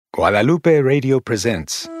Guadalupe Radio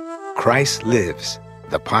presents Christ Lives,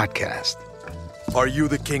 the podcast. Are you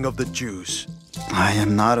the king of the Jews? I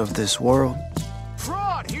am not of this world.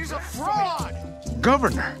 Fraud! He's a fraud!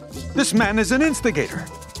 Governor, this man is an instigator.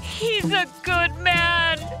 He's a good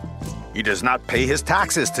man. He does not pay his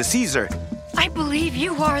taxes to Caesar. I believe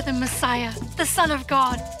you are the Messiah, the Son of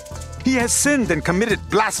God. He has sinned and committed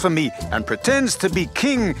blasphemy and pretends to be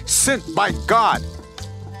king sent by God.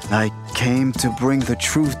 I came to bring the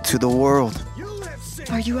truth to the world.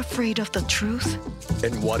 Are you afraid of the truth?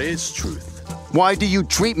 And what is truth? Why do you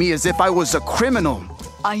treat me as if I was a criminal?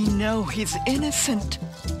 I know he's innocent.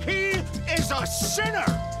 He is a sinner!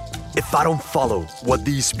 If I don't follow what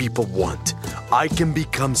these people want, I can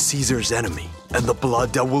become Caesar's enemy, and the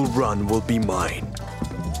blood that will run will be mine.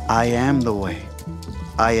 I am the way.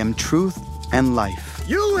 I am truth and life.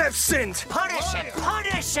 You have sinned! Punish him!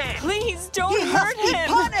 Punish him! Please don't He hurt must be him.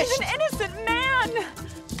 punished. He's an innocent man.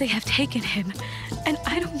 They have taken him, and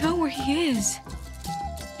I don't know where he is.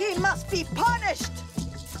 He must be punished!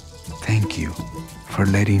 Thank you for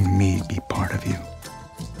letting me be part of you.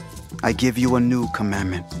 I give you a new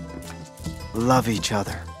commandment. Love each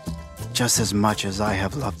other, just as much as I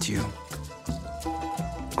have loved you.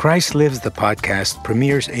 Christ Lives, the podcast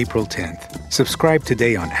premieres April 10th. Subscribe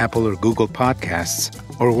today on Apple or Google Podcasts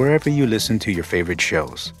or wherever you listen to your favorite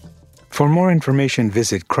shows. For more information,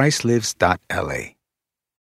 visit christlives.la.